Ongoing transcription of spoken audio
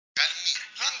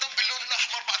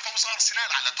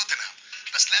ارسنال على توتنهام،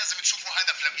 بس لازم تشوفوا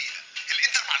هدف لميلا.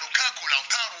 الانتر مع لوكاكو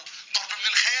ولوتارو ضرب من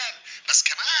الخيال، بس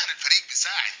كمان الفريق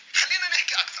بيساعد. خلينا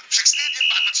نحكي اكثر. شيك ستاديوم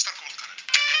بعد ما تشتركوا بالقناه.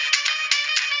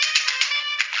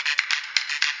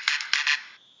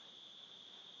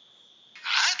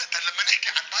 عادة لما نحكي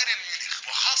عن بايرن ميونخ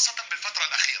وخاصة بالفترة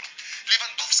الأخيرة،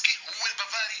 ليفاندوفسكي هو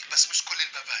البافاري، بس مش كل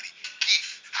البافاري.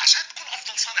 كيف؟ عشان تكون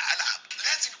أفضل صانع ألعاب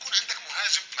لازم يكون عندك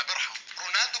مهاجم ما بيرحم.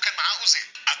 رونالدو كان معاه أوزيل،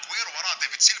 أجويرو وراه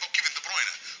ديفيد سيلفا وكيفن دي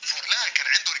بروينا، فورلان كان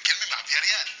عنده ريكيلمي مع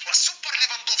فياريال، والسوبر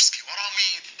ليفاندوفسكي وراه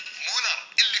مين؟ مولر،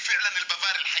 اللي فعلا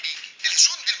البافاري الحقيقي،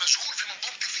 الجندي المجهول في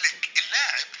منظومة فليك،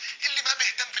 اللاعب اللي ما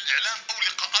بيهتم بالإعلام أو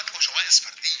لقاءات أو جوائز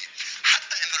فردية.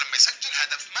 حتى إنه لما يسجل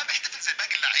هدف ما بيحتفل زي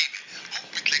باقي اللعيبة، هو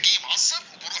بتلاقيه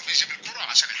معصب وبروح بيجيب الكرة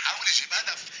عشان يحاول يجيب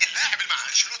هدف. اللاعب اللي مع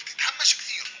انشيلوتي تهمش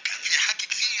كثير، وكان في حكي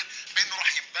كثير بانه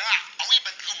راح ينباع او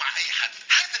يبدلوه مع اي حد.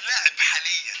 هذا اللاعب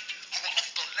حاليا هو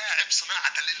افضل لاعب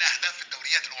صناعة للاهداف في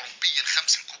الدوريات الاوروبية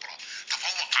الخمس الكبرى،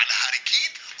 تفوق على هاري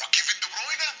كين وكيفن دي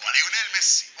بروينا وليونيل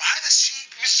ميسي. وهذا الشيء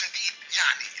مش جديد،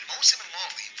 يعني الموسم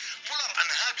الماضي مولر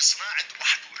انهى بصناعة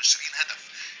 21 هدف.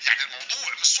 يعني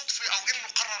الموضوع مش صدفة او انه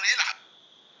قرر يلعب.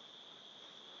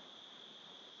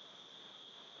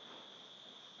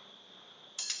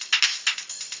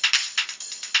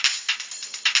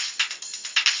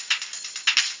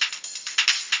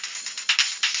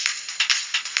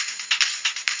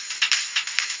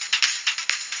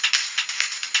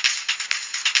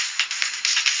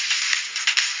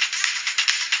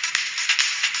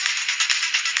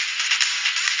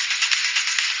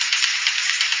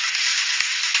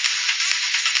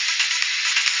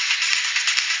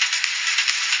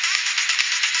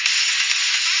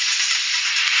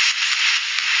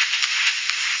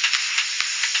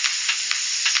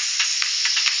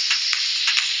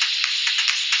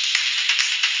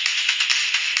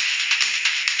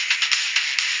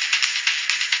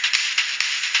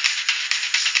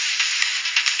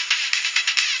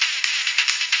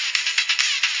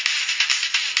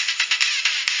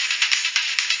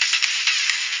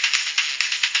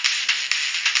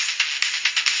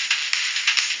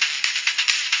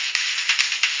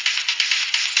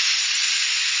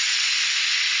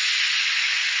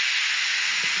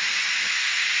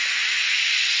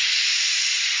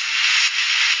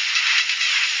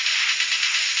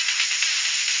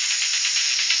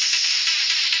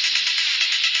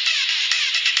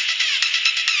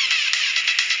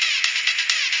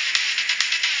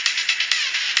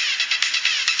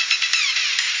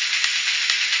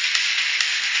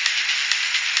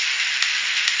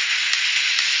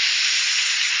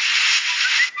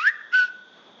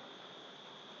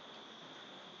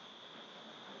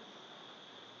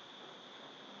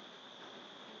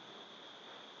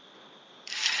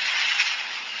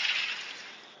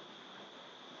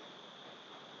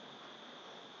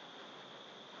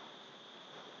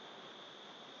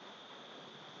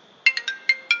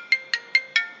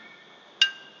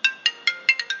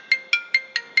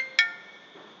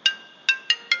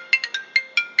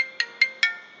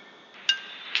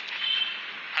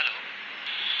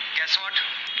 Guess what?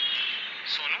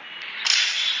 Sonu,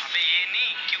 अबे ये नहीं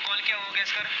क्यों कॉल किया वो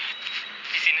गैस कर।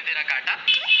 किसी ने तेरा काटा?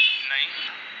 नहीं।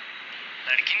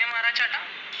 लड़की ने मारा चाटा?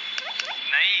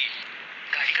 नहीं।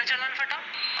 गाड़ी का चालान फटा?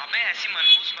 अबे ऐसी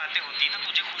मनहूस बातें होती तो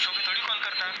तुझे खुश होकर थोड़ी कॉल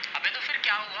करता। अबे तो फिर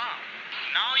क्या हुआ?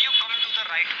 Now you come to the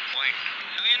right point.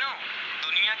 Do you know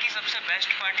दुनिया की सबसे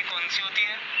बेस्ट पार्टी कौन सी होती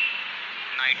है?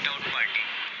 Night out party.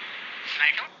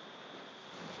 Night out